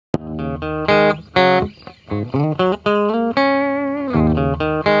Alright,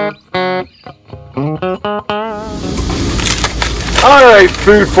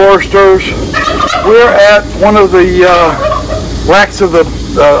 food foresters, we're at one of the racks of the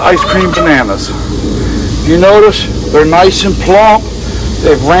ice cream bananas. You notice they're nice and plump,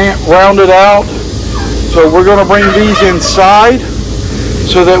 they've rounded out, so we're going to bring these inside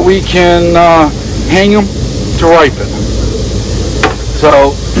so that we can hang them to ripen.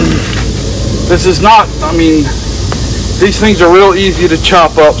 So this is not, I mean, these things are real easy to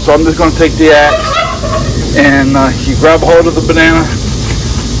chop up, so I'm just going to take the axe and you grab a hold of the banana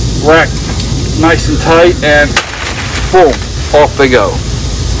rack nice and tight, and boom, off they go.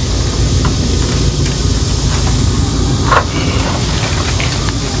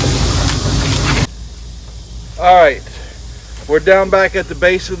 Alright, we're down back at the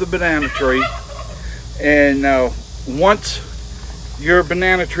base of the banana tree, and once your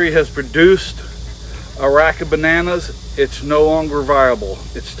banana tree has produced a rack of bananas, it's no longer viable.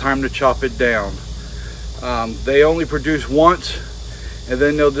 It's time to chop it down. They only produce once, and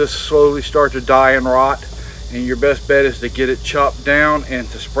then they'll just slowly start to die and rot, and your best bet is to get it chopped down and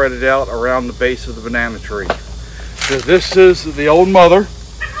to spread it out around the base of the banana tree. So this is the old mother,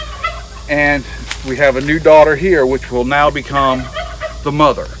 and we have a new daughter here, which will now become the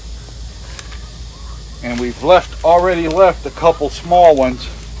mother. And we've already left a couple small ones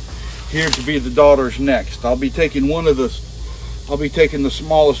here to be the daughters next. I'll be taking the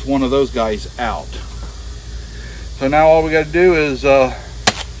smallest one of those guys out. So now all we got to do is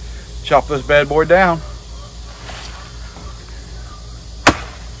chop this bad boy down.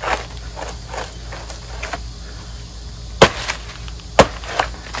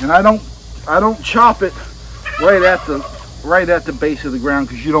 And I don't chop it right at the base of the ground,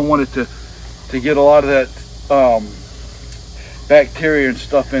 because you don't want it to get a lot of that bacteria and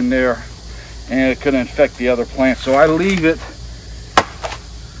stuff in there, and it could infect the other plants. So I leave it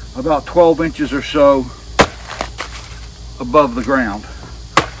about 12 inches or so above the ground.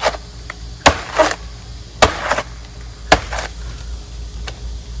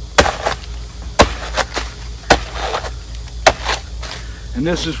 And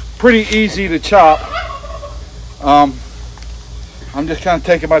this is pretty easy to chop. I'm just kind of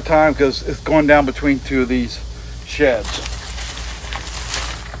taking my time because it's going down between two of these sheds.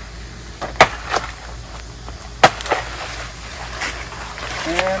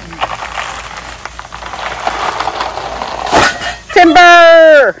 And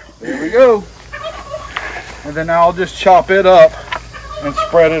timber! There we go. And then I'll just chop it up and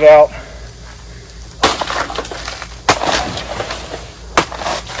spread it out.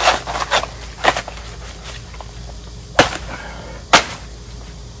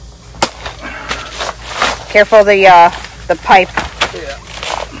 Careful the pipe. Yeah.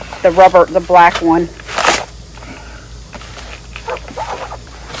 The rubber, the black one.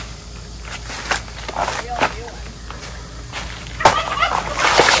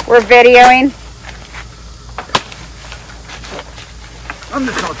 We're videoing. I'm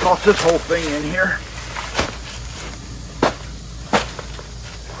just going to toss this whole thing in here.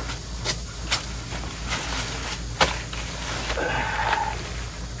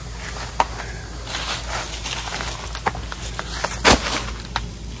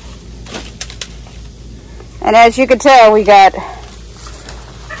 And as you can tell, we got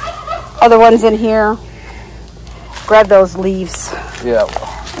other ones in here. Grab those leaves. Yeah.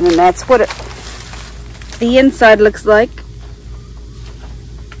 And then that's what the inside looks like.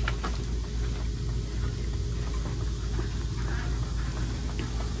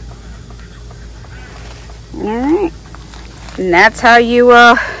 Alright. And that's how you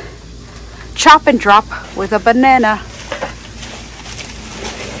chop and drop with a banana.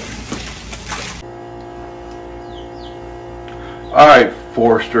 Alright,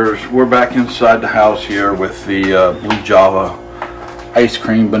 foresters, we're back inside the house here with the Blue Java ice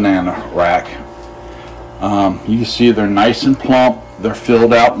cream banana rack. You can see they're nice and plump. They're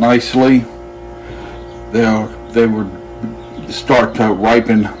filled out nicely. They would start to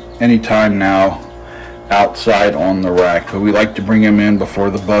ripen anytime now outside on the rack, but we like to bring them in before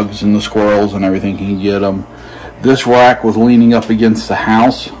the bugs and the squirrels and everything can get them. This rack was leaning up against the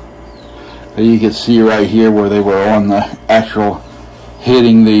house. You can see right here where they were on the actual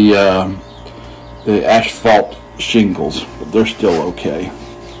hitting the asphalt shingles, but they're still okay.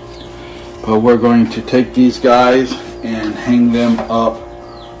 But we're going to take these guys and hang them up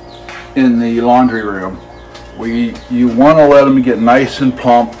in the laundry room. You want to let them get nice and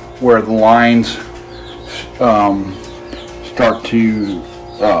plump where the lines start to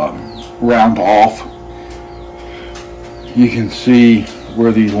round off. You can see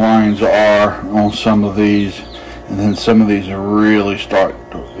where these lines are on some of these, and then some of these are really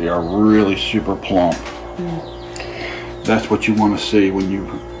they are really super plump. That's what you want to see when you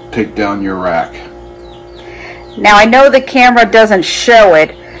take down your rack. Now I know the camera doesn't show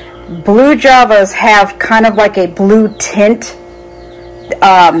it. Blue Javas have kind of like a blue tint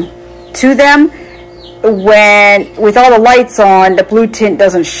to them. With all the lights on, the blue tint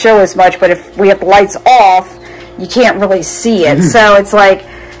doesn't show as much, but if we have the lights off, you can't really see it. So it's like,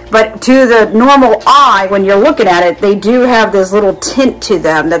 but to the normal eye, when you're looking at it, they do have this little tint to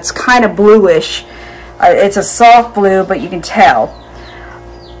them that's kind of bluish. It's a soft blue, but you can tell.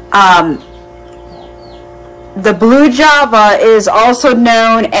 The Blue Java is also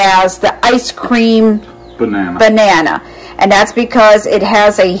known as the ice cream banana. And that's because it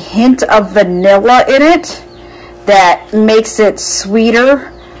has a hint of vanilla in it that makes it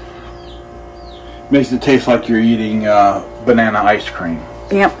sweeter. Makes it taste like you're eating banana ice cream.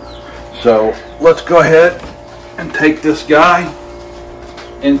 Yep. So let's go ahead and take this guy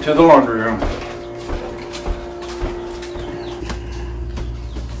into the laundry room.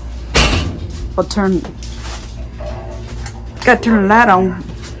 I'll gotta turn the light on.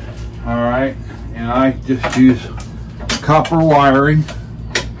 Alright, and I just use copper wiring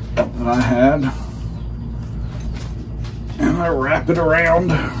that I had, and I wrap it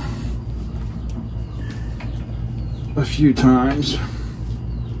around a few times.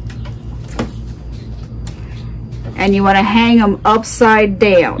 And you want to hang them upside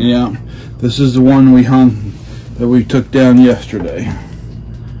down. Yeah, this is the one that we took down yesterday,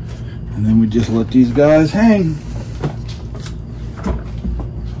 and then we just let these guys hang.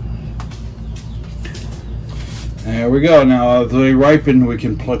 There we go. Now, as they ripen, we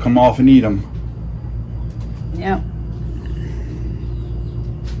can pluck them off and eat them. Yep.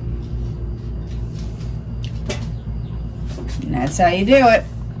 And that's how you do it.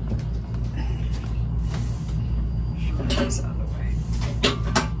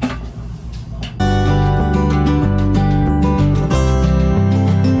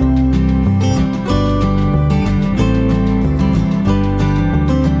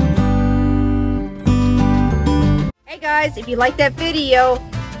 Guys, if you like that video,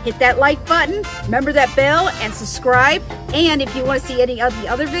 hit that like button, remember that bell, and subscribe. And if you want to see any of the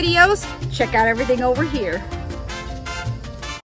other videos, check out everything over here.